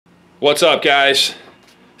What's up, guys?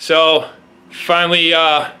 So finally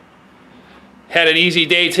had an easy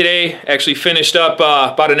day today. Actually finished up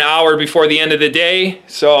about an hour before the end of the day,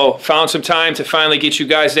 so found some time to finally get you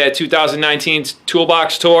guys that 2019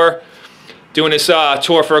 toolbox tour. Doing this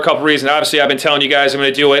tour for a couple reasons. Obviously, I've been telling you guys I'm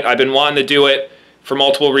going to do it. I've been wanting to do it for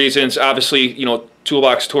multiple reasons. Obviously, you know,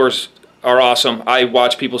 toolbox tours are awesome. I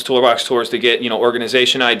watch people's toolbox tours to get, you know,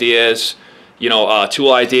 organization ideas, you know,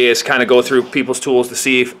 tool ideas, kind of go through people's tools to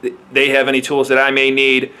see if they have any tools that I may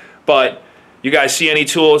need. But you guys see any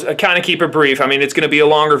tools, I kind of keep it brief. I mean, it's going to be a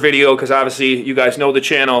longer video because obviously you guys know the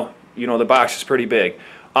channel, you know, the box is pretty big.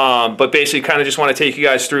 But basically kind of just want to take you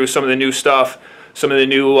guys through some of the new stuff, some of the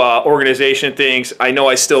new organization things. I know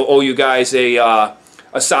I still owe you guys a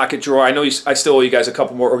socket drawer. I know I still owe you guys a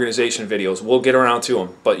couple more organization videos. We'll get around to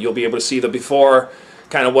them, but you'll be able to see the before,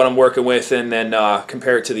 kind of what I'm working with, and then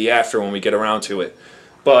compare it to the after when we get around to it.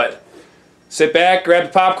 But sit back, grab the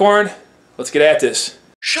popcorn, let's get at this.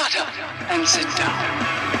 Shut up and sit down.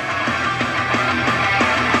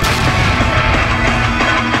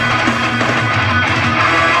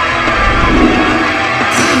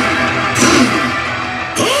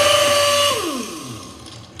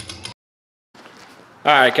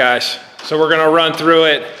 All right, guys, so we're gonna run through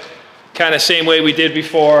it kind of same way we did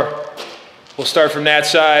before. We'll start from that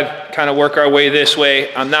side, kind of work our way this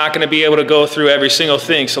way. I'm not gonna be able to go through every single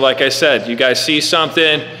thing, so like I said, you guys see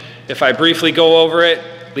something, if I briefly go over it,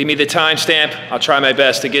 leave me the timestamp. I'll try my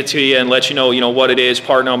best to get to you and let you know what it is,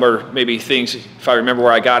 part number, maybe things, if I remember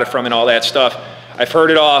where I got it from and all that stuff. I've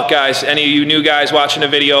heard it all, guys. Any of you new guys watching the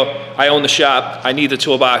video, I own the shop, I need the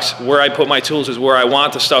toolbox. Where I put my tools is where I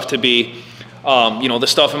want the stuff to be. You know, the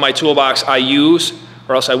stuff in my toolbox I use,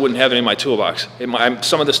 or else I wouldn't have it in my toolbox.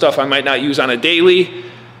 Some of the stuff I might not use on a daily,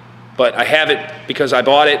 but I have it because I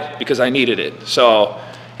bought it, because I needed it. So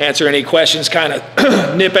answer any questions, kind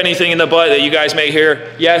of nip anything in the bud that you guys may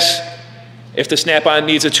hear. Yes, if the Snap-on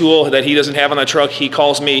needs a tool that he doesn't have on the truck, he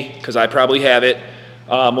calls me, because I probably have it.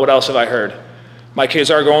 What else have I heard? My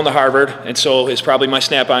kids are going to Harvard, and so is probably my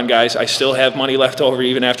Snap-on guys. I still have money left over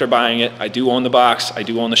even after buying it. I do own the box, I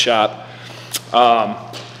do own the shop.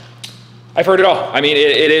 I've heard it all. I mean,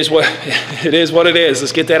 it is what it is. What it is.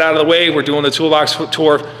 Let's get that out of the way. We're doing the toolbox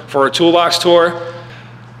tour for a toolbox tour.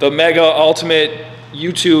 The mega ultimate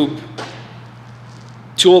YouTube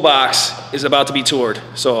toolbox is about to be toured.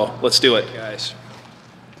 So let's do it, guys.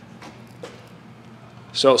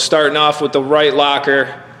 So starting off with the right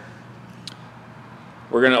locker,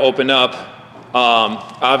 we're gonna open up.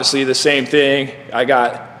 Obviously the same thing. I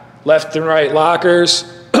got left and right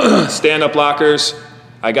lockers. Stand-up lockers.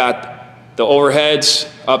 I got the overheads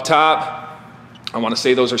up top. I want to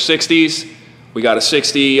say those are 60s. We got a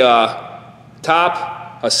 60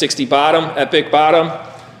 top, a 60 bottom, epic bottom.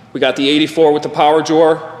 We got the 84 with the power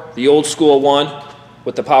drawer, the old school one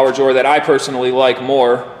with the power drawer that I personally like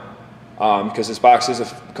more because this box is a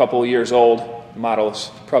couple of years old. The model is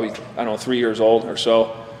probably, I don't know, 3 years old or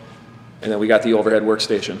so. And then we got the overhead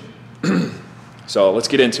workstation. So let's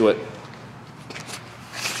get into it.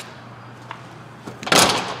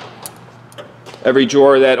 Every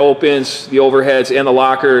drawer that opens, the overheads and the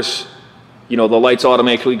lockers, you know, the lights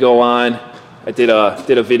automatically go on. I did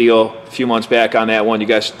a video a few months back on that one. You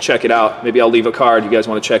guys check it out. Maybe I'll leave a card. You guys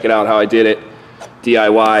want to check it out how I did it.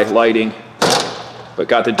 DIY lighting. But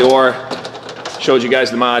got the door. Showed you guys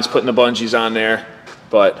the mods, putting the bungees on there.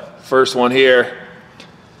 But first one here,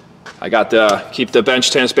 I got keep the bench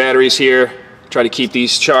tennis batteries here. Try to keep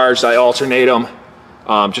these charged. I alternate them.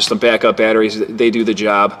 Just some backup batteries. They do the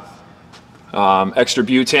job. Extra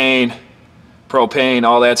butane, propane,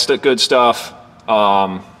 all that good stuff.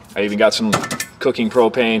 I even got some cooking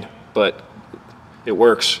propane, but it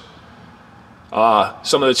works.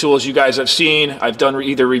 Some of the tools you guys have seen, I've done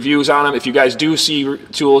either reviews on them. If you guys do see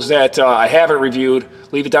tools that I haven't reviewed,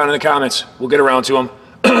 leave it down in the comments. We'll get around to them.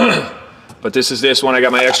 But this is this one. I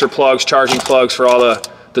got my extra plugs, charging plugs for all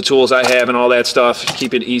the tools I have and all that stuff.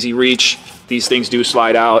 Keep it easy reach. These things do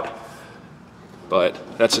slide out. But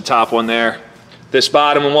that's the top one there. This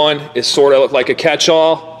bottom one is sort of like a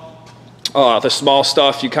catch-all. The small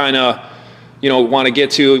stuff you kind of, you know, want to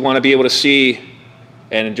get to, you want to be able to see,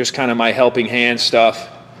 and just kind of my helping hand stuff.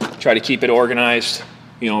 Try to keep it organized.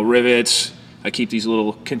 You know, rivets. I keep these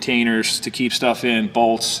little containers to keep stuff in,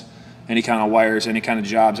 bolts, any kind of wires, any kind of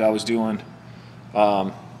jobs I was doing.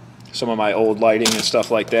 Some of my old lighting and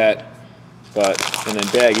stuff like that. And then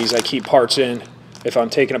baggies, I keep parts in. If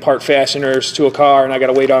I'm taking apart fasteners to a car and I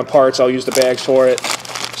gotta wait on parts, I'll use the bags for it.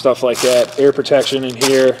 Stuff like that. Air protection in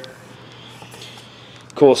here.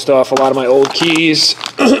 Cool stuff. A lot of my old keys.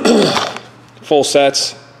 Full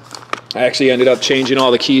sets. I actually ended up changing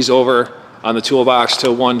all the keys over on the toolbox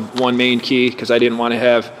to one main key because I didn't want to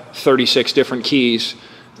have 36 different keys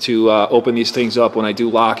to open these things up when I do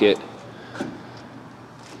lock it.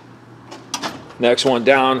 Next one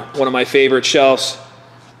down, one of my favorite shelves.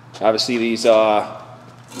 Obviously these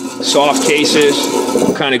soft cases,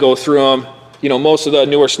 we'll kind of go through them. You know, most of the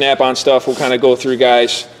newer Snap-on stuff we'll kind of go through,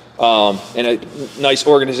 guys. And a nice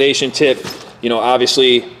organization tip, you know,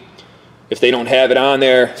 obviously if they don't have it on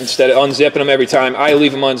there, instead of unzipping them every time, I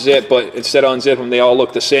leave them unzipped, but instead of unzipping them, they all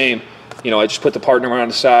look the same. You know, I just put the part number on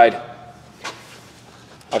the side.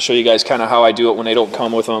 I'll show you guys kind of how I do it when they don't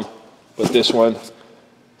come with them. But this one,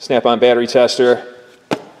 Snap-on battery tester.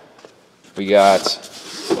 We got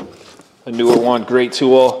a newer one, great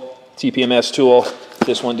tool, TPMS tool.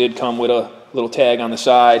 This one did come with a little tag on the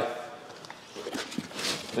side.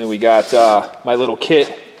 Then we got my little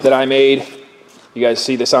kit that I made. You guys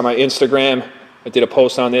see this on my Instagram. I did a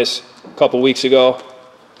post on this a couple weeks ago.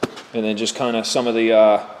 And then just kind of some of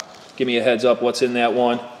the, give me a heads up what's in that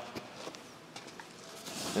one.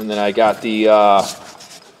 And then I got the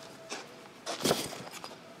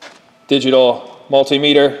digital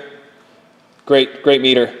multimeter. Great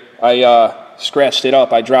meter. I scratched it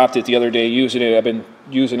up. I dropped it the other day using it. I've been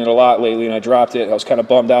using it a lot lately and I dropped it. I was kind of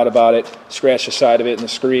bummed out about it. Scratched the side of it and the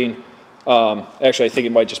screen. Actually, I think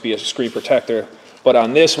it might just be a screen protector. But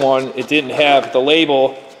on this one, it didn't have the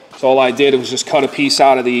label. So all I did was just cut a piece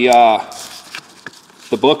out of the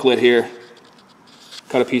booklet here.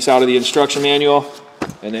 Cut a piece out of the instruction manual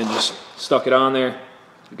and then just stuck it on there.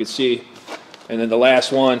 You can see. And then the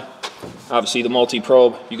last one, obviously the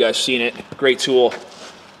multi-probe. You guys seen it. Great tool.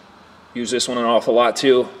 Use this one an awful lot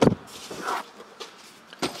too.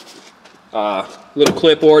 Little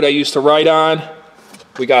clipboard I used to write on.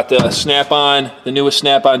 We got the Snap-on, the newest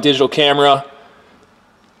Snap-on digital camera.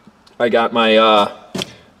 I got my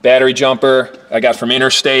battery jumper I got from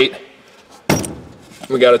Interstate.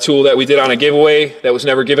 We got a tool that we did on a giveaway that was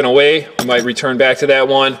never given away. We might return back to that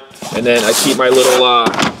one. And then I keep my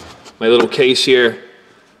little case here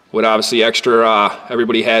with obviously extra,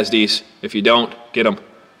 everybody has these. If you don't, get them.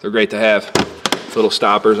 They're great to have. Little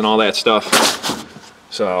stoppers and all that stuff.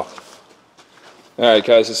 So, all right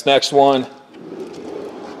guys, this next one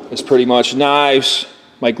is pretty much knives.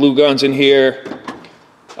 My glue gun's in here.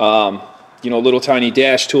 You know, little tiny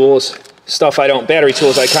dash tools. Stuff battery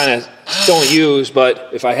tools I kind of don't use, but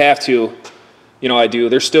if I have to, you know, I do.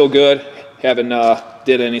 They're still good. Haven't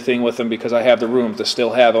did anything with them because I have the room to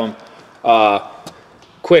still have them.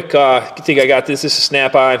 Quick, I think I got this. This is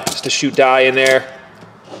Snap-on, just to shoot die in there.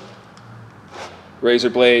 Razor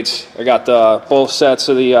blades. I got both sets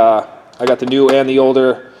of the, I got the new and the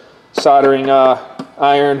older soldering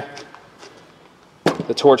iron.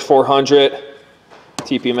 The Torch 400.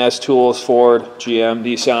 TPMS tools, Ford, GM,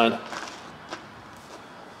 Nissan.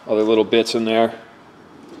 Other little bits in there.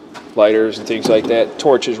 Lighters and things like that.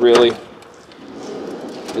 Torches, really.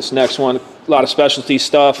 This next one, a lot of specialty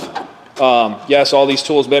stuff. Yes, all these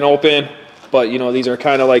tools been open, but you know, these are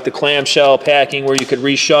kind of like the clamshell packing where you could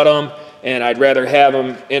reshut them, and I'd rather have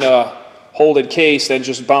them in a holded case than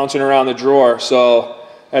just bouncing around the drawer, so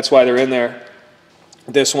that's why they're in there.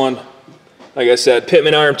 This one, like I said,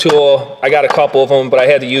 Pitman arm tool. I got a couple of them, but I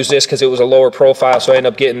had to use this because it was a lower profile, so I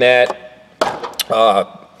ended up getting that.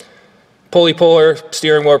 Pulley puller,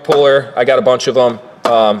 steering wheel puller. I got a bunch of them,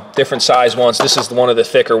 different size ones. This is one of the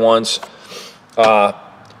thicker ones.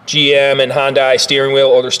 GM and Hyundai steering wheel,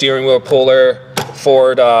 older steering wheel puller.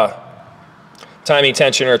 Ford timing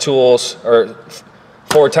tensioner tools, or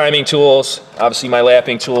Ford timing tools. Obviously my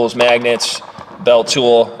lapping tools, magnets, belt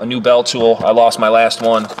tool, a new belt tool. I lost my last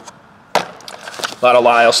one. A lot of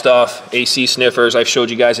Lyle stuff, AC sniffers I've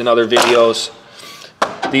showed you guys in other videos.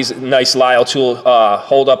 These nice Lyle tool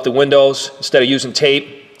hold up the windows instead of using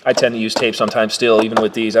tape. I tend to use tape sometimes still, even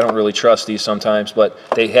with these. I don't really trust these sometimes, but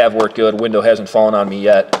they have worked good. Window hasn't fallen on me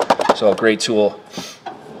yet, so great tool.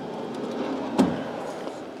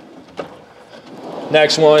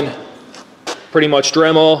 Next one, pretty much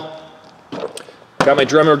Dremel. Got my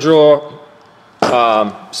Dremel drawer,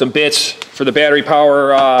 some bits for the battery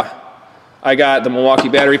power. I got the Milwaukee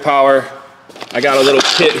battery power. I got a little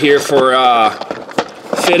kit here for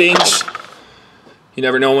fittings. You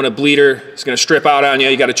never know when a bleeder is going to strip out on you.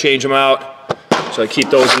 You got to change them out. So I keep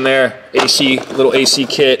those in there. AC, little AC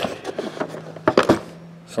kit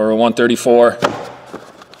for a 134.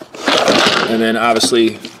 And then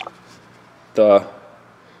obviously the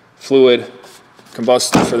fluid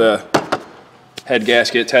combustor for the head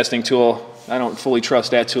gasket testing tool. I don't fully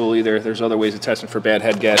trust that tool either. There's other ways of testing for bad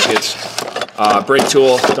head gaskets. Brake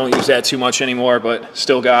tool, don't use that too much anymore, but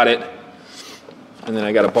still got it. And then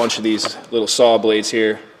I got a bunch of these little saw blades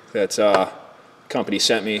here that company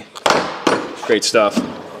sent me. Great stuff.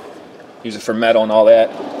 Use it for metal and all that.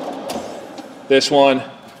 This one,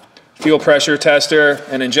 fuel pressure tester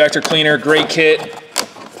and injector cleaner, great kit.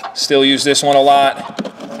 Still use this one a lot.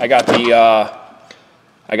 I got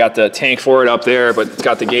the tank for it up there, but it's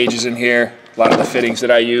got the gauges in here. A lot of the fittings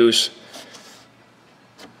that I use.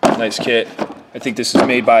 Nice kit. I think this is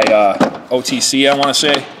made by OTC, I want to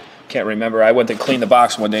say. Can't remember. I went to clean the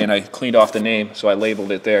box one day and I cleaned off the name, so I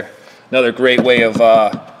labeled it there. Another great way of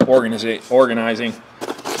organizing.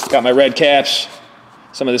 Got my red caps.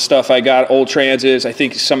 Some of this stuff I got, old transes. I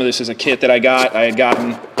think some of this is a kit that I got. I had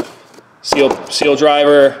gotten seal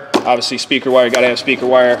driver, obviously speaker wire. Got to have speaker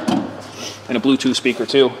wire and a Bluetooth speaker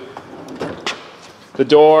too. The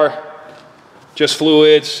door, just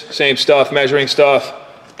fluids, same stuff, measuring stuff.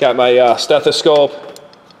 Got my stethoscope,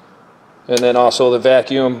 and then also the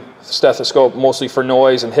vacuum stethoscope, mostly for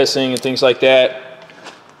noise and hissing and things like that.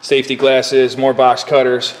 Safety glasses, more box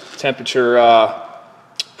cutters, temperature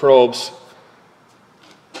probes.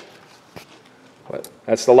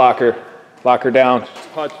 That's the locker down.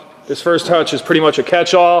 This first hutch is pretty much a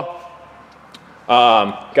catch-all.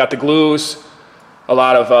 Got the glues. A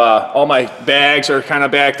lot of all my bags are kind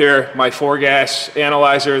of back there. My 4-gas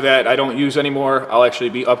analyzer that I don't use anymore, I'll actually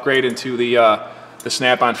be upgrading to the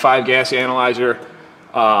Snap-on 5-gas analyzer.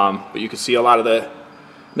 But you can see a lot of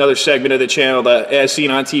another segment of the channel, the as seen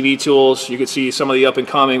on TV tools. You can see some of the up and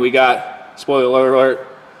coming. We got, spoiler alert,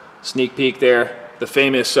 sneak peek there, the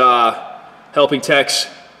famous Helping Tex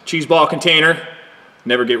cheese ball container.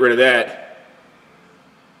 Never get rid of that.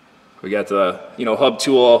 We got the hub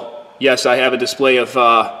tool. Yes, I have a display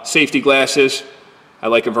of safety glasses. I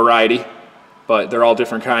like a variety, but they're all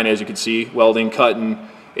different kind, as you can see. Welding, cutting,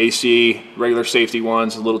 AC, regular safety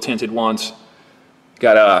ones, little tinted ones.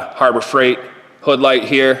 Got a Harbor Freight hood light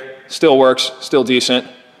here. Still works, still decent.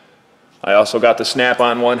 I also got the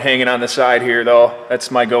Snap-on one hanging on the side here though. That's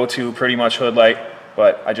my go-to pretty much hood light,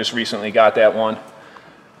 but I just recently got that one.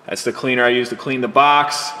 That's the cleaner I use to clean the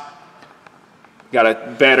box. Got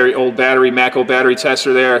a old battery, Mako battery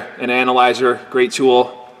tester there, an analyzer, great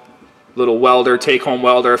tool. Little welder, take-home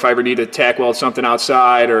welder if I ever need to tack weld something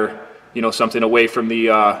outside or something away from the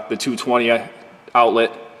 220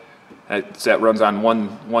 outlet that runs on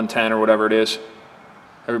 110 or whatever it is.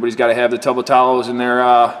 Everybody's got to have the tub of towels in their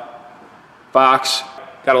box.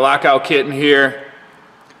 Got a lockout kit in here.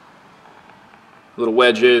 Little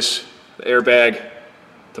wedges, the airbag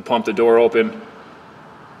to pump the door open.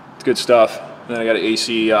 It's good stuff. And then I got an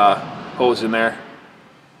AC hose in there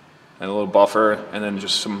and a little buffer, and then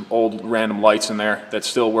just some old random lights in there that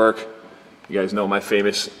still work. You guys know my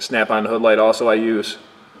famous Snap-on hood light also I use.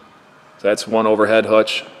 So that's one overhead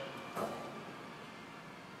hutch.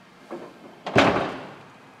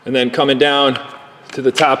 And then coming down to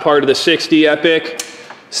the top part of the 60 EPIQ,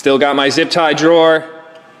 still got my zip tie drawer.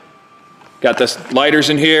 Got the lighters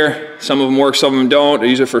in here. Some of them work, some of them don't. I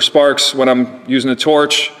use it for sparks when I'm using a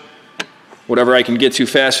torch. Whatever I can get to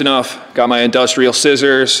fast enough. Got my industrial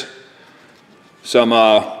scissors. Some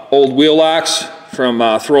old wheel locks from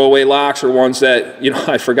throwaway locks, or ones that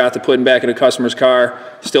I forgot to put back in a customer's car.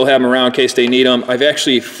 Still have them around in case they need them. I've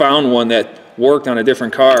actually found one that worked on a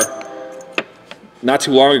different car not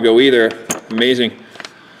too long ago either. Amazing.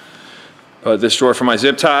 This drawer for my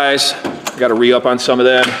zip ties. Got to re-up on some of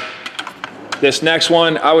them. This next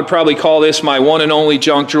one, I would probably call this my one and only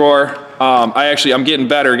junk drawer. I'm getting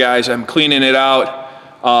better, guys. I'm cleaning it out.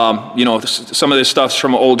 Some of this stuff's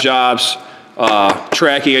from old jobs.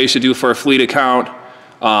 Tracking I used to do for a fleet account.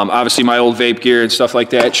 Obviously my old vape gear and stuff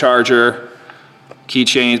like that. Charger,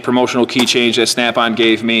 keychain, promotional keychains that Snap-on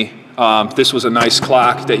gave me. This was a nice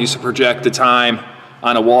clock that used to project the time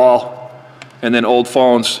on a wall. And then old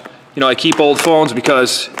phones. I keep old phones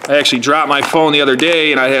because I actually dropped my phone the other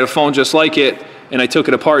day and I had a phone just like it, and I took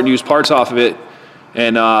it apart and used parts off of it,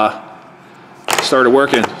 and started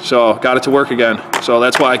working. So got it to work again. So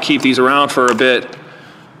that's why I keep these around for a bit.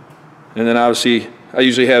 And then obviously I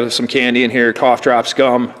usually have some candy in here, cough drops,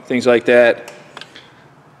 gum, things like that.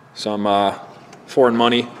 Some foreign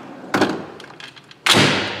money.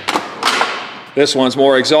 This one's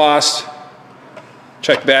more exhaust.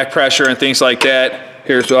 Check back pressure and things like that.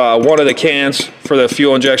 Here's one of the cans for the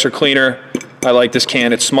fuel injector cleaner. I like this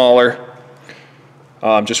can, it's smaller.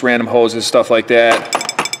 Just random hoses, stuff like that.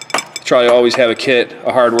 Try to always have a kit,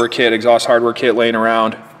 a hardware kit, exhaust hardware kit laying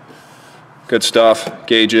around. Good stuff.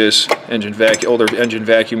 Gauges, older engine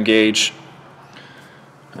vacuum gauge,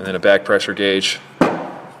 and then a back pressure gauge.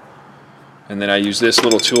 And then I use this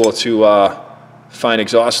little tool to find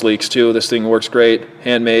exhaust leaks too. This thing works great,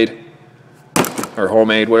 handmade. or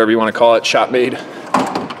homemade, whatever you want to call it, shop made.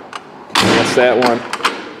 That's that one.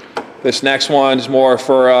 This next one is more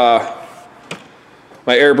for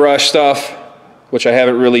my airbrush stuff, which I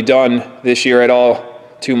haven't really done this year at all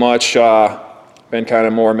too much. Been kind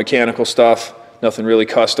of more mechanical stuff, nothing really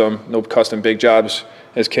custom, no custom big jobs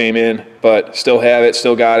has came in, but still have it,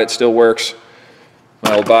 still got it, still works.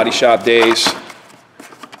 My old body shop days.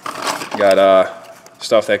 Got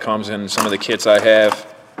stuff that comes in some of the kits I have,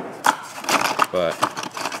 but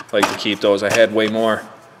I like to keep those. I had way more.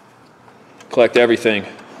 Collect everything.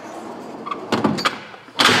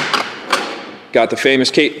 Got the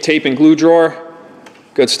famous tape and glue drawer.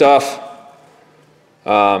 Good stuff.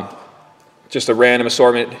 Just a random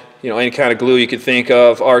assortment, you know, any kind of glue you could think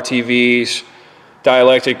of, RTVs,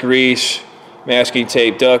 dielectric grease, masking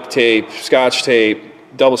tape, duct tape, scotch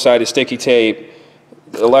tape, double-sided sticky tape,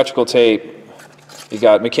 electrical tape. You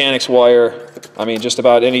got mechanics wire. I mean, just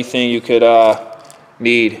about anything you could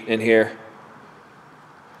need in here.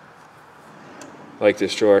 Like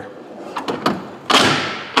this drawer.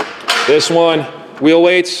 This one, wheel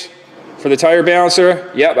weights for the tire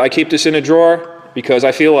balancer. Yep, I keep this in a drawer because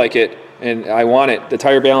I feel like it and I want it. The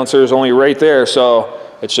tire balancer is only right there, so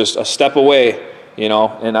it's just a step away, you know,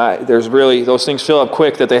 and there's really, those things fill up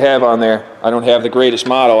quick that they have on there. I don't have the greatest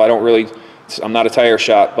model. I'm not a tire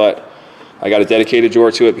shop, but I got a dedicated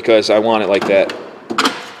drawer to it because I want it like that.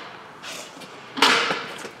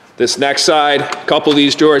 This next side, a couple of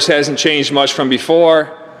these drawers hasn't changed much from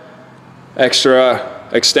before. Extra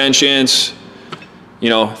extensions, you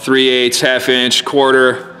know, 3/8, half-inch,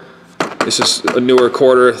 quarter. This is a newer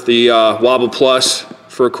quarter, the Wobble Plus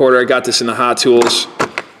for a quarter. I got this in the Hot Tools.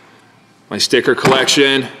 My sticker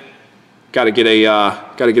collection. Got to get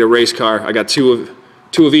a race car. I got two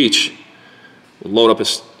of each. Load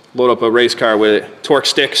up a race car with it. Torque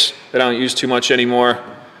sticks that I don't use too much anymore.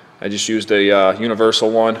 I just used a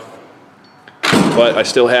universal one, but I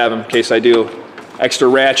still have them in case I do. Extra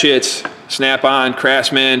ratchets, Snap-on,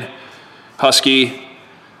 Craftsman, Husky,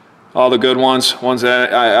 all the good ones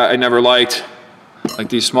that I never liked, like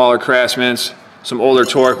these smaller Craftsmans, some older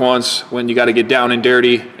Torque ones when you got to get down and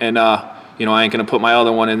dirty, and you know, I ain't gonna put my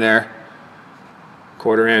other one in there.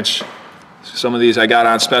 1/4 inch. Some of these I got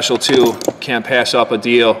on special too. Can't pass up a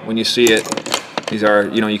deal when you see it. These are,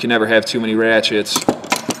 you know, you can never have too many ratchets.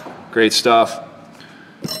 Great stuff.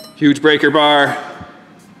 Huge breaker bar,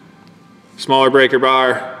 smaller breaker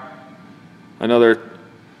bar, another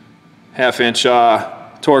 1/2 inch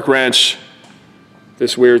torque wrench,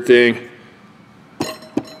 this weird thing,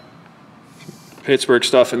 Pittsburgh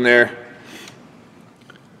stuff in there,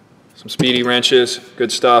 some speedy wrenches,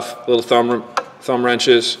 good stuff, little thumb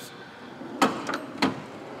wrenches.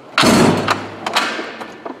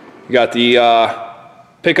 You got the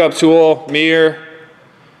pickup tool, mirror,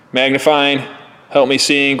 magnifying, help me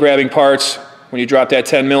seeing, grabbing parts when you drop that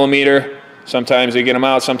 10mm. Sometimes they get them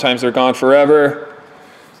out, sometimes they're gone forever.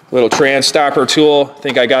 Little trans stopper tool. I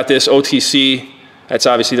think I got this OTC. That's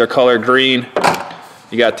obviously their color green.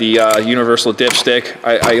 You got the universal dipstick.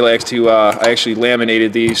 I actually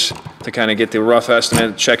laminated these to kind of get the rough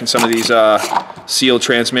estimate, checking some of these sealed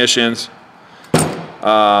transmissions.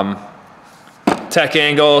 Tech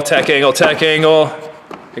angle.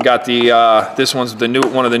 I got the this one's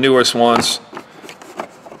one of the newest ones.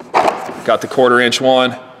 Got the 1/4 inch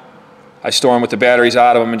one. I store them with the batteries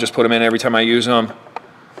out of them and just put them in every time I use them.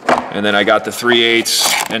 And then I got the 3/8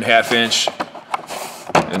 and 1/2 inch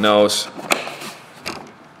and those.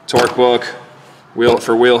 Torque book,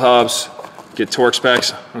 for wheel hubs. Get torque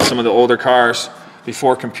specs on some of the older cars.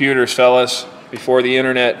 Before computers, fellas, before the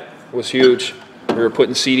internet was huge. We were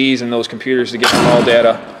putting CDs in those computers to get call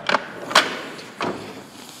data.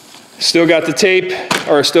 Still got the tape,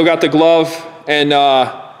 or still got the glove and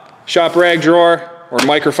shop rag drawer, or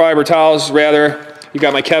microfiber towels rather. You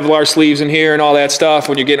got my Kevlar sleeves in here and all that stuff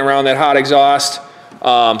when you're getting around that hot exhaust.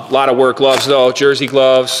 A lot of work gloves though, jersey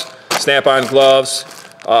gloves, Snap-on gloves,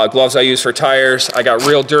 gloves I use for tires. I got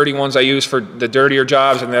real dirty ones I use for the dirtier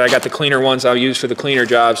jobs, and then I got the cleaner ones I use for the cleaner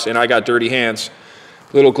jobs, and I got dirty hands.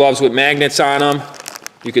 Little gloves with magnets on them.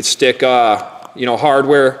 You could stick, you know,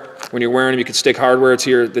 hardware. When you're wearing them, you could stick hardware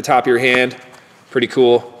to the top of your hand. Pretty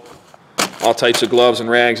cool. All types of gloves and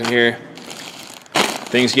rags in here.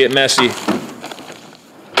 Things get messy.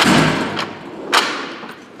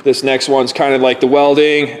 This next one's kind of like the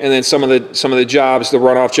welding, and then some of the jobs, the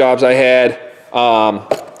runoff jobs I had.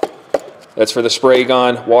 That's for the spray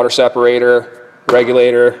gun, water separator,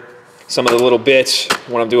 regulator, some of the little bits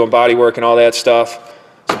when I'm doing body work and all that stuff.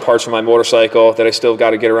 Some parts for my motorcycle that I still got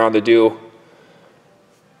to get around to do.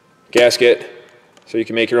 Gasket, So you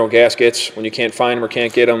can make your own gaskets when you can't find them or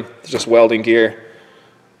can't get them. It's just welding gear.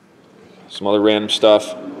 Some other random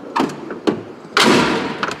stuff.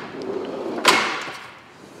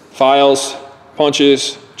 Files,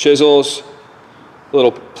 punches, chisels,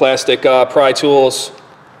 little plastic pry tools,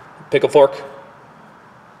 pickle fork.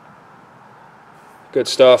 Good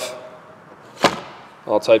stuff.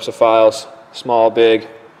 All types of files, small, big.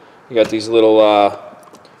 You got these little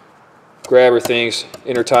grabber things,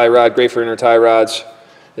 inner tie rod, great for inner tie rods.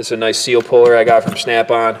 This is a nice seal puller I got from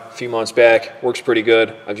Snap-on a few months back. Works pretty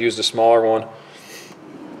good. I've used a smaller one.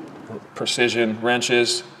 Precision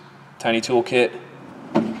wrenches, tiny tool kit.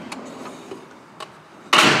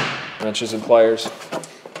 Wrenches and pliers.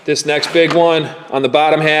 This next big one on the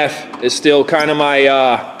bottom half is still kind of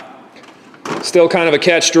my, still kind of a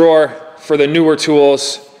catch drawer for the newer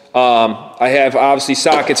tools. I have obviously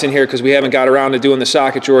sockets in here because we haven't got around to doing the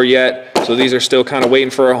socket drawer yet. So these are still kind of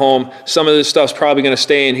waiting for a home. Some of this stuff's probably going to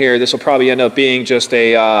stay in here. This will probably end up being just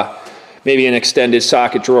a, maybe an extended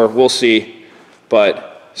socket drawer. We'll see.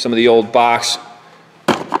 But some of the old box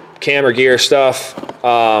camera gear stuff,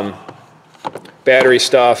 battery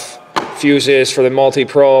stuff, fuses for the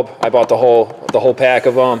multi-probe. I bought the whole pack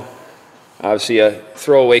of them. Obviously a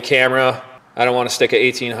throwaway camera. I don't want to stick an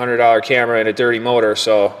 $1,800 camera in a dirty motor,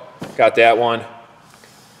 so got that one.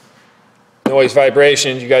 Noise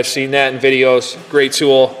vibrations, you guys seen that in videos. Great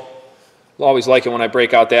tool. Always like it when I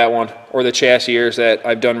break out that one. Or the chassis ears that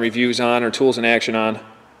I've done reviews on or tools in action on.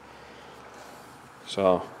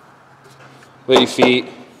 So, lady feet.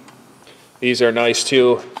 These are nice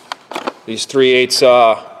too. These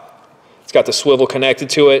 3/8, it's got the swivel connected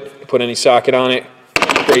to it. You put any socket on it.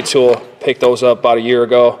 Great tool. Picked those up about a year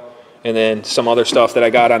ago. And then some other stuff that I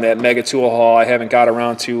got on that mega tool haul I haven't got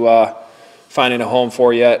around to finding a home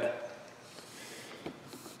for yet.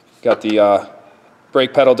 Got the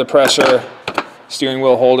brake pedal depressor, steering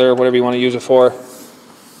wheel holder, whatever you want to use it for.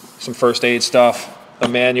 Some first aid stuff, a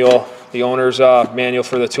manual, the owner's manual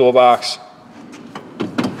for the toolbox.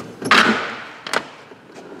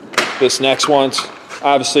 This next one's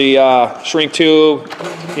obviously shrink tube,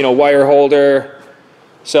 you know, wire holder,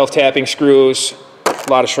 self-tapping screws,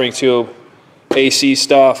 a lot of shrink tube, AC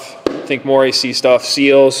stuff, think more AC stuff,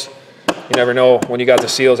 seals. You never know when you got the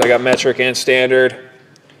seals. I got metric and standard.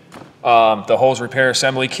 The hose repair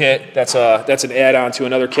assembly kit, that's an add-on to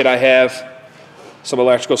another kit I have. Some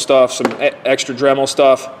electrical stuff, some extra Dremel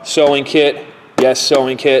stuff. Sewing kit, yes,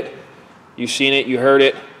 sewing kit. You've seen it, you heard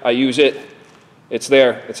it, I use it. It's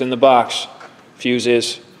there, it's in the box.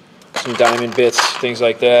 Fuses, some diamond bits, things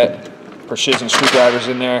like that. Precision screwdrivers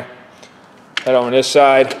in there. Head on this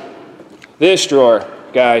side. This drawer,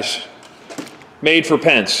 guys, made for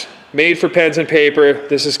pens. Made for pens and paper.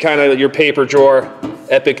 This is kind of your paper drawer.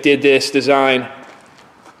 EPIQ did this design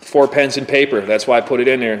for pens and paper. That's why I put it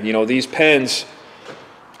in there. You know, these pens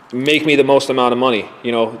make me the most amount of money.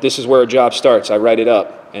 You know, this is where a job starts. I write it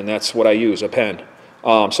up, and that's what I use, a pen.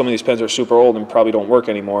 Some of these pens are super old and probably don't work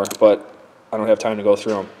anymore, but I don't have time to go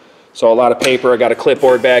through them. So a lot of paper. I got a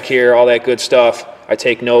clipboard back here, all that good stuff. I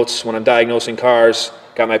take notes when I'm diagnosing cars.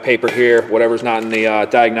 Got my paper here. Whatever's not in the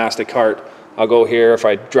diagnostic cart, I'll go here if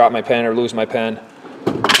I drop my pen or lose my pen.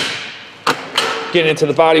 Getting into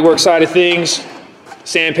the bodywork side of things.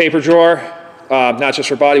 Sandpaper drawer. Not just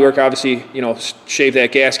for bodywork, obviously, you know, shave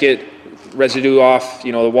that gasket, residue off,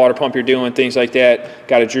 you know, the water pump you're doing, things like that.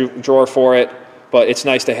 Got a drawer for it. But it's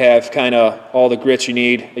nice to have kind of all the grits you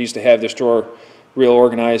need. I used to have this drawer real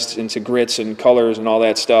organized into grits and colors and all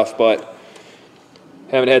that stuff, but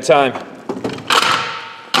haven't had time.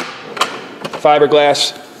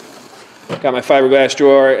 Fiberglass. Got my fiberglass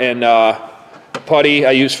drawer and putty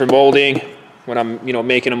I use for molding when I'm, you know,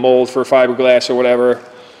 making a mold for fiberglass or whatever.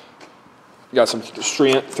 Got some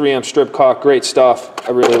 3M strip caulk, great stuff.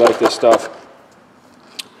 I really like this stuff.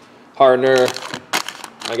 Hardener.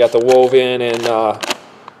 I got the woven and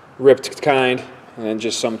ripped kind, and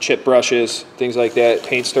just some chip brushes, things like that,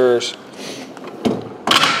 paint stirrers.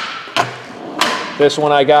 This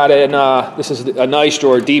one I got in, this is a nice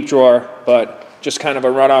drawer, deep drawer, but just kind of a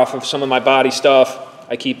runoff of some of my body stuff.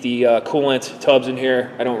 I keep the coolant tubs in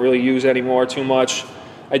here. I don't really use anymore too much.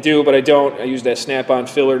 I do, but I don't. I use that Snap-on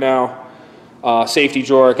filler now. Safety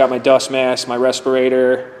drawer, got my dust mask, my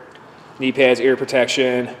respirator, knee pads, ear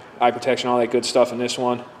protection, eye protection, all that good stuff in this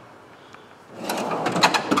one.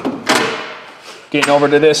 Getting over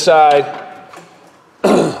to this side,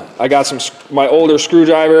 I got my older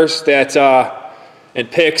screwdrivers that and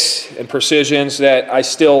picks and precisions that I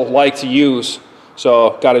still like to use.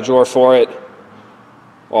 So got a drawer for it.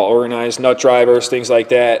 All organized, nut drivers, things like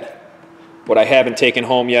that. What I haven't taken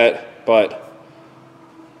home yet, but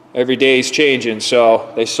every day is changing,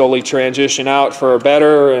 so they slowly transition out for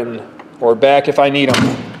better or back if I need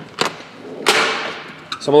them.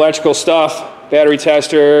 Some electrical stuff, battery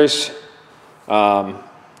testers,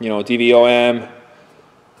 you know, DVOM,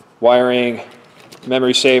 wiring,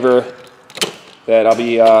 memory saver that I'll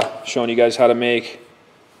be showing you guys how to make,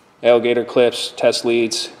 alligator clips, test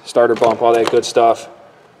leads, starter bump, all that good stuff,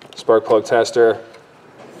 spark plug tester.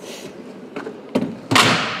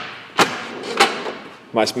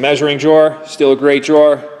 My measuring drawer, still a great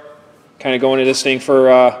drawer. Kind of going into this thing for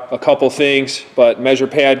a couple things, but measure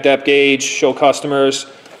pad, depth gauge, show customers.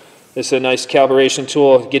 This is a nice calibration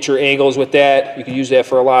tool. Get your angles with that. You can use that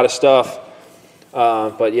for a lot of stuff.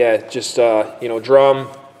 But yeah, just you know, drum,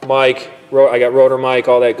 mic, I got rotor mic,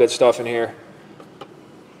 all that good stuff in here.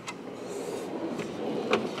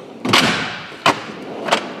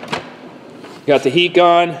 Got the heat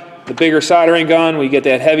gun, the bigger soldering gun when you get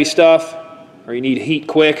that heavy stuff, or you need heat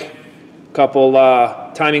quick. Couple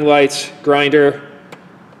timing lights, grinder,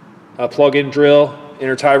 a plug-in drill,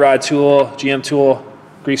 inner tie rod tool, GM tool,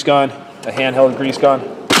 grease gun, a handheld grease gun,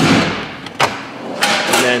 and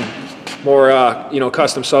then more you know,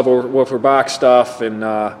 custom subwoofer box stuff and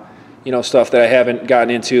you know, stuff that I haven't gotten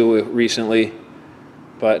into recently,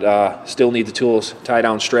 but still need the tools. Tie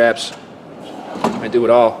down straps. I do it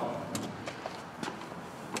all.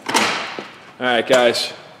 All right,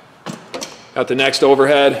 guys. Got the next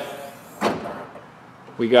overhead.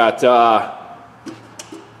 We got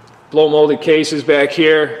blow molded cases back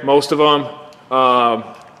here, most of them.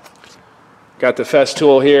 Got the Fest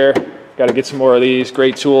tool here. Got to get some more of these,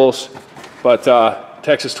 great tools. But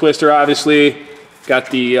Texas Twister, obviously.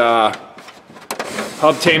 Got the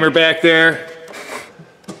hub tamer back there.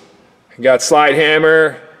 Got slide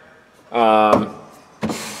hammer. Got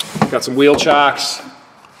some wheel chocks.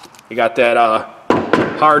 You got that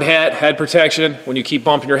hard hat, head protection when you keep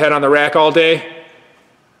bumping your head on the rack all day.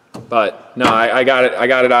 But no, I got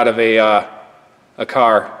it out of a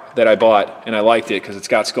car that I bought, and I liked it because it's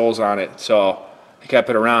got skulls on it, so I kept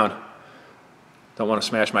it around. Don't want to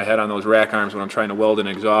smash my head on those rack arms when I'm trying to weld an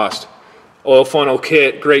exhaust. Oil funnel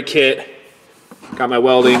kit, great kit. Got my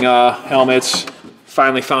welding helmets.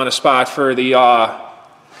 Finally found a spot for the all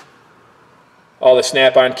the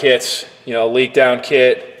snap-on kits. You know, leak down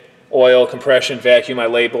kit, oil, compression, vacuum. I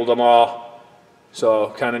labeled them all. So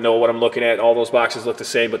kind of know what I'm looking at. All those boxes look the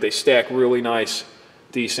same, but they stack really nice,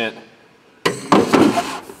 decent.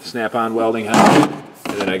 Snap-on welding helmet.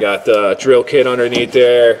 And then I got the drill kit underneath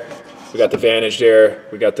there. We got the Vantage there.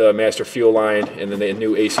 We got the master fuel line, and then the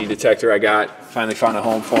new AC detector I got. Finally found a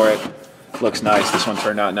home for it. Looks nice. This one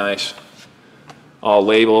turned out nice. All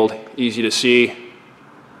labeled, easy to see.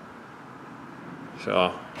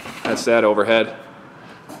 So that's that overhead.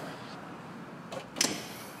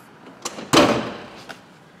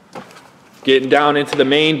 Getting down into the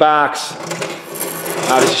main box.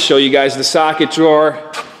 I'll just show you guys the socket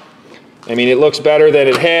drawer. I mean, it looks better than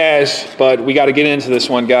it has, but we got to get into this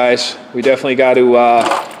one, guys. We definitely got to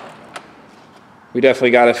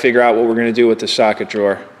figure out what we're going to do with the socket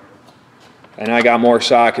drawer. And I got more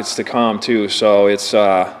sockets to come too, so it's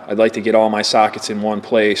I'd like to get all my sockets in one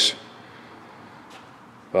place.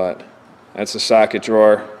 But that's the socket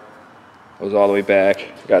drawer. Goes all the way back.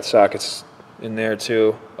 Got sockets in there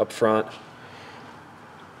too, up front.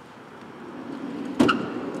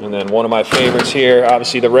 And then one of my favorites here,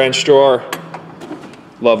 obviously the wrench drawer.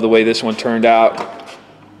 Love the way this one turned out.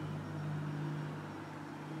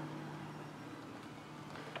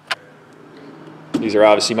 These are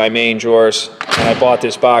obviously my main drawers. When I bought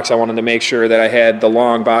this box, I wanted to make sure that I had the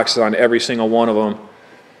long boxes on every single one of them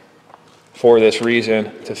for this reason,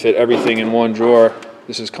 to fit everything in one drawer.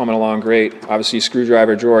 This is coming along great. Obviously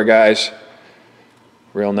screwdriver drawer, guys.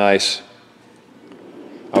 Real nice.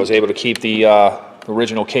 I was able to keep the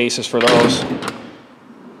original cases for those.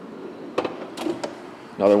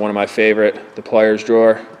 Another one of my favorite, the pliers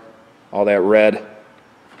drawer. All that red.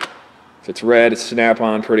 If it's red, it's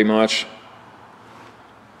snap-on pretty much.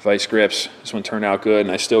 Vice grips. This one turned out good,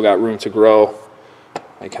 and I still got room to grow.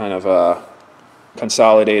 I kind of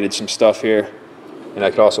consolidated some stuff here, and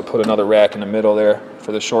I could also put another rack in the middle there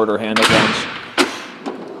for the shorter handle guns.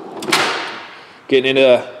 Getting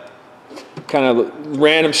into kind of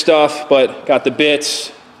random stuff, but got the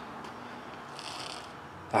bits,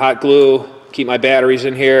 the hot glue, keep my batteries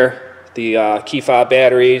in here, the key fob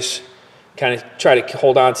batteries, kind of try to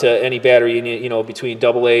hold on to any battery you know, between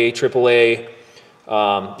AA, AAA,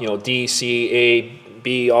 you know, D, C, A,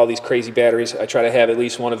 B, all these crazy batteries. I try to have at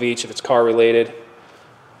least one of each if it's car related.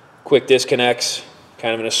 Quick disconnects,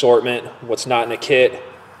 kind of an assortment, what's not in a kit.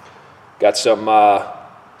 Got some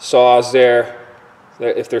saws there.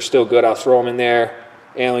 If they're still good, I'll throw them in there.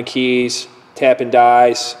 Allen keys, tap and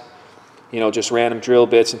dies, you know, just random drill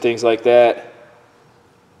bits and things like that.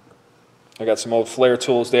 I got some old flare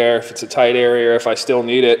tools there if it's a tight area or if I still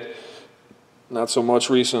need it. Not so much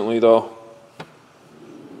recently though.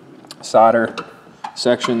 Solder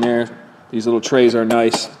section there. These little trays are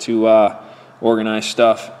nice to organize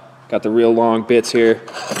stuff. Got the real long bits here.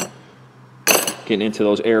 Getting into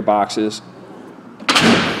those air boxes.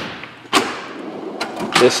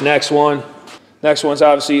 This next one's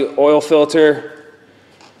obviously oil filter.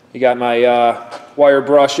 You got my wire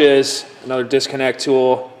brushes, another disconnect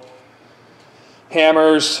tool,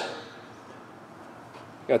 hammers.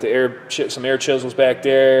 Got the some air chisels back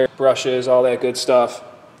there, brushes, all that good stuff.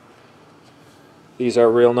 These are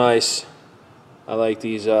real nice. I like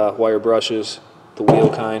these wire brushes, the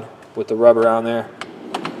wheel kind, with the rubber on there.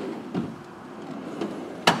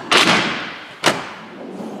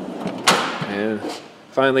 And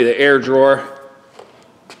finally the air drawer.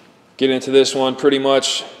 Get into this one pretty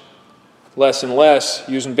much less and less.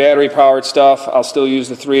 Using battery powered stuff, I'll still use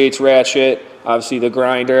the 3/8 ratchet, obviously the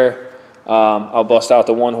grinder. I'll bust out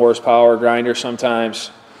the 1 horsepower grinder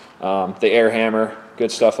sometimes, the air hammer,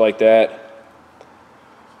 good stuff like that.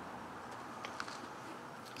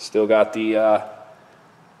 Still got the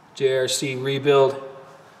JRC rebuild,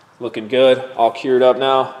 looking good, all cured up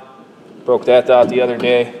now. Broke that out the other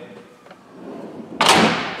day.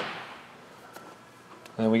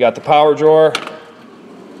 And we got the power drawer,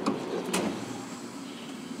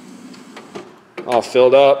 all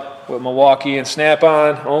filled up with Milwaukee and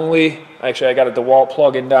Snap-on only. Actually, I got a DeWalt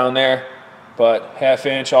plug-in down there, but 1/2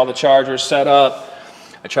 inch, all the chargers set up.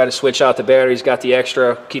 I try to switch out the batteries, got the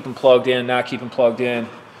extra, keep them plugged in, not keep them plugged in.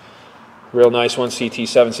 Real nice one,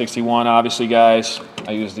 CT761, obviously, guys.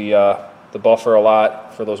 I use the buffer a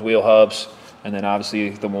lot for those wheel hubs. And then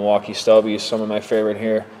obviously the Milwaukee stubbies, some of my favorite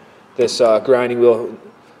here. This grinding wheel,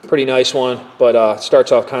 pretty nice one, but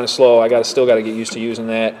starts off kind of slow. Still got to get used to using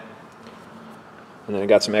that. And then I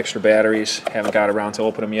got some extra batteries. Haven't got around to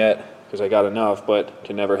open them yet because I got enough, but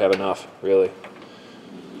can never have enough, really.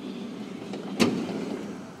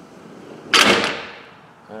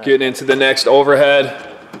 Getting into the next overhead.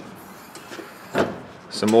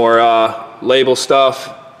 Some more label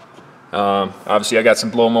stuff. Obviously, I got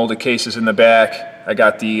some blow molded cases in the back. I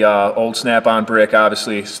got the old Snap-on brick,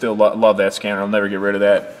 obviously. Still love that scanner. I'll never get rid of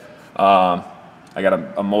that. I got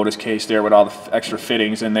a Modus case there with all the extra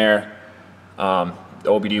fittings in there. The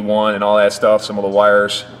OBD1 and all that stuff. Some of the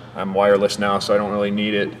wires. I'm wireless now, so I don't really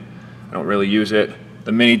need it. I don't really use it.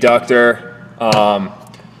 The mini ductor.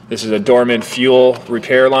 This is a Dorman fuel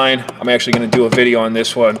repair line. I'm actually going to do a video on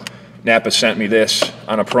this one. Napa sent me this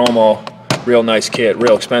on a promo. Real nice kit,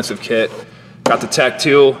 real expensive kit. Got the Tech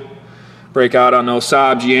 2 breakout on those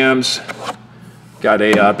Saab GMs. Got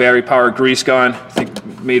a battery powered grease gun, I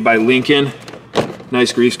think made by Lincoln.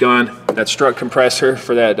 Nice grease gun. That strut compressor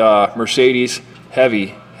for that Mercedes,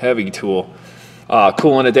 heavy tool.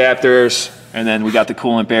 Coolant adapters, and then we got the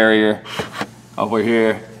coolant barrier over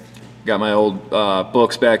here. Got my old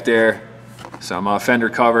books back there. Some fender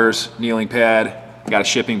covers, kneeling pad. Got a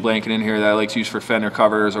shipping blanket in here that I like to use for fender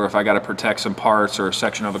covers, or if I got to protect some parts or a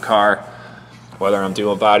section of a car, whether I'm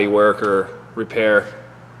doing body work or repair,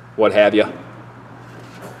 what have you.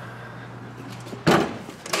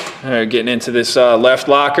 All right, getting into this left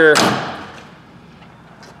locker.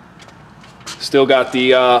 Still got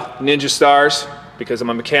the Ninja Stars because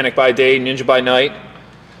I'm a mechanic by day, ninja by night.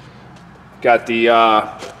 Got the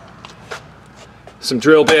some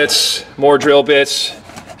drill bits, more drill bits.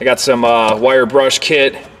 I got some wire brush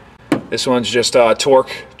kit. This one's just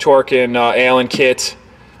torque and Allen kit.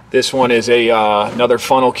 This one is another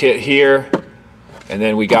funnel kit here. And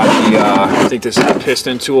then we got the, I think this is a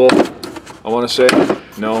piston tool, I want to say.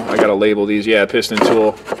 No, I got to label these. Yeah, piston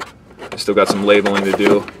tool. I still got some labeling to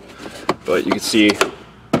do. But you can see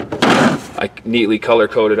I neatly color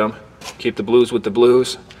coded them. Keep the blues with the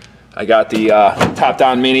blues. I got the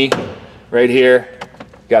top-down mini right here.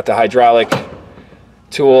 Got the hydraulic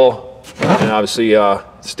tool, and obviously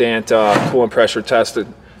Stant coolant pressure tested,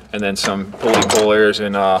 and then some pulley pullers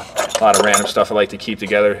and a lot of random stuff I like to keep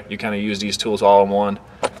together. You kind of use these tools all in one.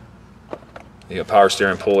 You got power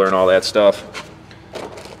steering puller and all that stuff.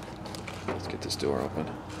 Let's get this door open.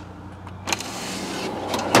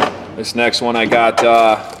 This next one I got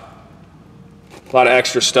a lot of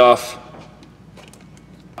extra stuff.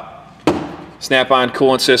 Snap-on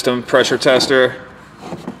coolant system pressure tester.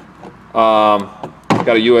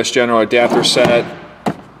 Got a US General adapter set,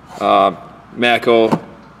 Mako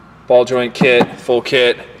ball joint kit, full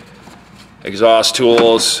kit, exhaust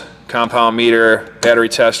tools, compound meter, battery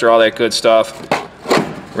tester, all that good stuff.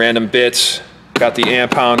 random bits. Got the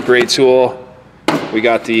amp pound, great tool. We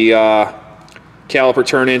got the caliper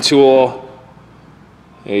turn-in tool,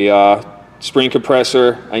 a spring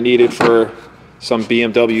compressor I needed for some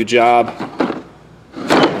BMW job,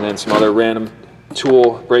 and then some other random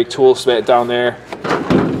brake tools down there.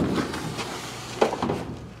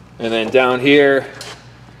 And then down here,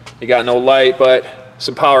 you got no light, but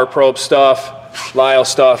some power probe stuff, Lyle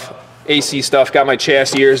stuff, AC stuff. Got my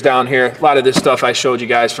chassis ears down here. A lot of this stuff I showed you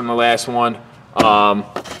guys from the last one.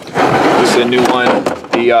 This is a new one,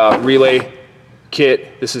 the relay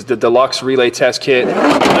kit. This is the deluxe relay test kit.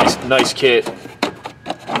 Nice kit.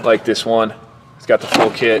 Like this one. It's got the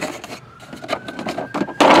full kit.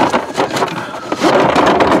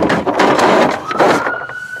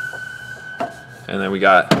 And then we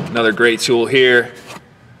got another great tool here,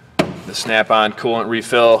 the snap-on coolant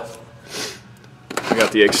refill. We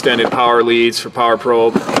got the extended power leads for power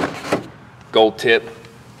probe, gold tip.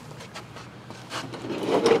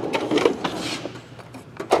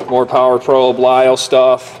 More power probe, Lyle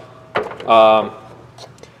stuff.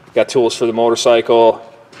 Got tools for the motorcycle,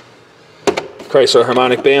 Chrysler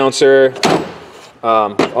harmonic balancer,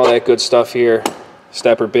 all that good stuff here.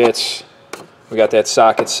 Stepper bits. We got that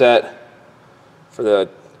socket set for the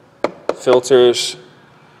filters,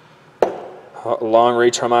 long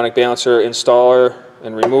reach harmonic balancer installer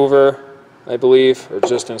and remover, I believe, or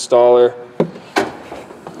just installer.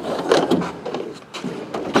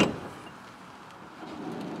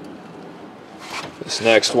 This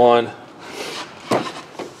next one,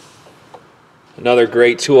 another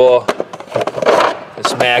great tool,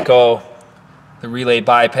 this Mako, the relay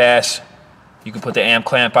bypass. You can put the amp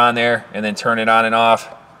clamp on there and then turn it on and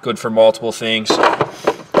off. Good for multiple things.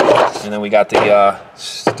 And then we got the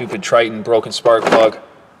stupid Triton broken spark plug.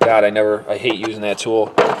 God, I hate using that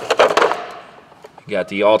tool. You got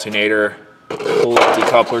the alternator, coolant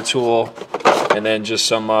decoupler tool, and then just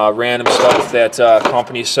some random stuff that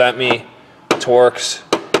company sent me. Torx,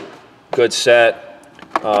 good set.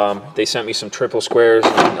 They sent me some triple squares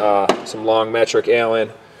and some long metric Allen.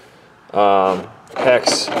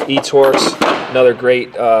 Hex, E-Torx, another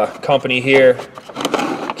great company here.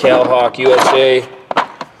 Calhawk USA.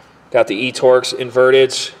 Got the E-Torx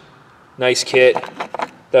inverteds. Nice kit.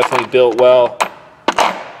 Definitely built well.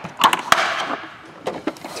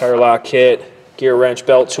 Tire lock kit. Gear wrench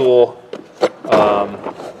belt tool.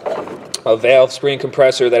 A valve spring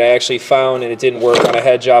compressor that I actually found and it didn't work on a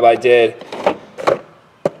head job I did.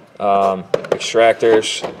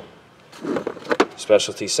 Extractors.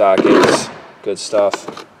 Specialty sockets. Good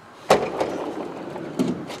stuff.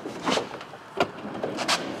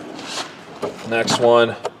 Next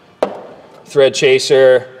one, thread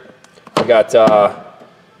chaser. I got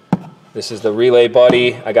this is the Relay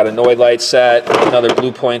Buddy. I got a Noid light set, another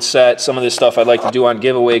Blue Point set. Some of this stuff I'd like to do on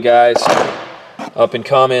giveaway, guys. Up and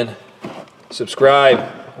coming. Subscribe.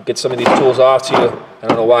 I'll get some of these tools off to you. I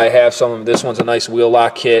don't know why I have some of them. This one's a nice wheel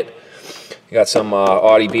lock kit. You got some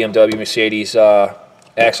Audi, BMW, Mercedes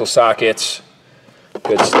axle sockets.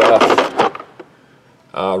 Good stuff.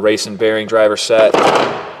 Racing bearing driver set.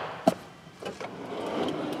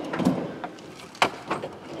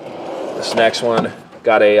 This next one,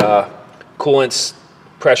 got a coolant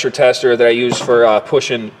pressure tester that I use for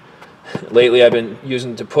pushing. Lately I've been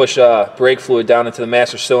using to push brake fluid down into the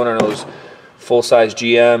master cylinder in those full-size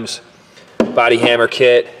GMs. Body hammer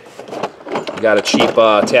kit. Got a cheap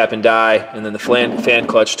tap and die, and then the fan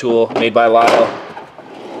clutch tool made by Lyle.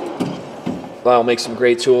 Lyle makes some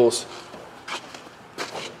great tools.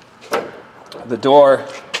 The door,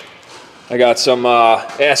 I got some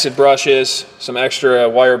acid brushes, some extra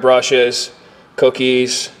wire brushes,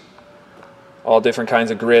 cookies, all different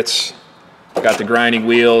kinds of grits. Got the grinding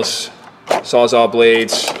wheels, Sawzall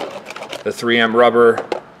blades, the 3M rubber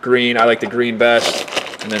green. I like the green best.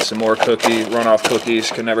 And then some more cookies, runoff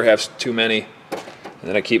cookies. Can never have too many. And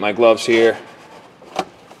then I keep my gloves here.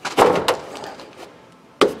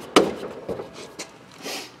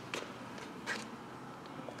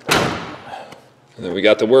 And then we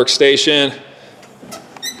got the workstation.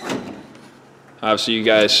 Obviously, you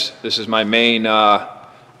guys, this is my main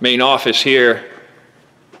office here.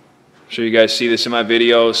 I'm sure you guys see this in my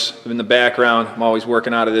videos. In the background, I'm always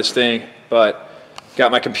working out of this thing. But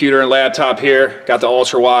got my computer and laptop here. Got the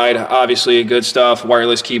ultra wide, obviously good stuff.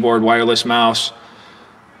 Wireless keyboard, wireless mouse,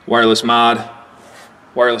 wireless mod,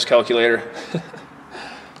 wireless calculator.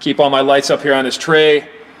 Keep all my lights up here on this tray.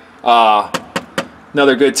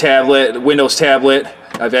 Another good tablet, Windows tablet.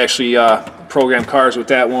 I've actually programmed cars with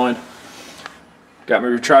that one. Got my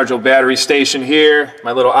rechargeable battery station here.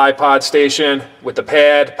 My little iPod station with the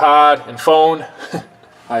pad, pod, and phone.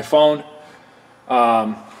 iPhone.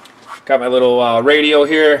 Got my little radio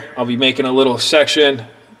here. I'll be making a little section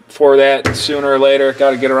for that sooner or later.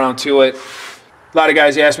 Got to get around to it. A lot of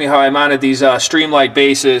guys ask me how I mounted these Streamlight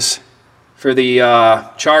bases for the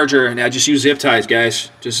charger, and I just use zip ties,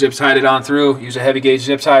 guys. Just zip tied it on through. Use a heavy gauge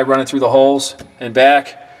zip tie, run it through the holes and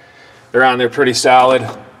back. They're on there pretty solid.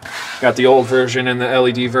 Got the old version and the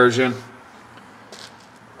LED version.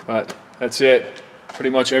 But that's it. Pretty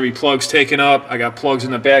much every plug's taken up. I got plugs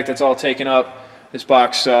in the back that's all taken up. This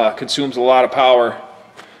box consumes a lot of power.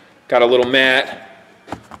 Got a little mat,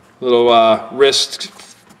 little wrist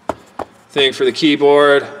thing for the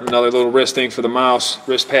keyboard, another little wrist thing for the mouse,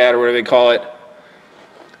 wrist pad or whatever they call it.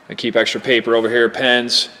 I keep extra paper over here,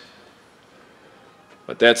 pens.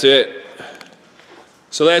 But that's it.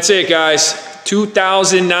 So that's it, guys.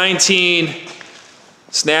 2019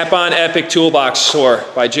 Snap-on Epic Toolbox Tour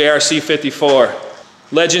by JRC54.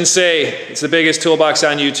 Legends say it's the biggest toolbox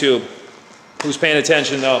on YouTube. Who's paying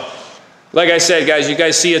attention though? Like I said, guys, you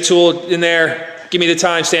guys see a tool in there, give me the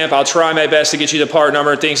timestamp. I'll try my best to get you the part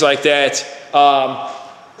number, things like that.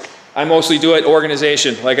 I mostly do it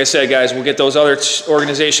organization. Like I said, guys, we'll get those other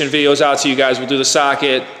organization videos out to you guys. We'll do the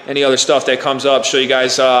socket, any other stuff that comes up, show you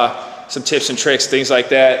guys some tips and tricks, things like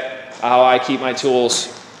that, how I keep my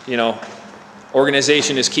tools. You know,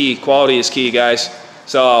 organization is key, quality is key, guys.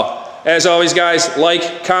 So, as always, guys,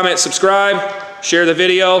 like, comment, subscribe, share the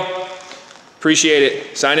video. Appreciate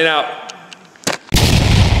it. Signing out.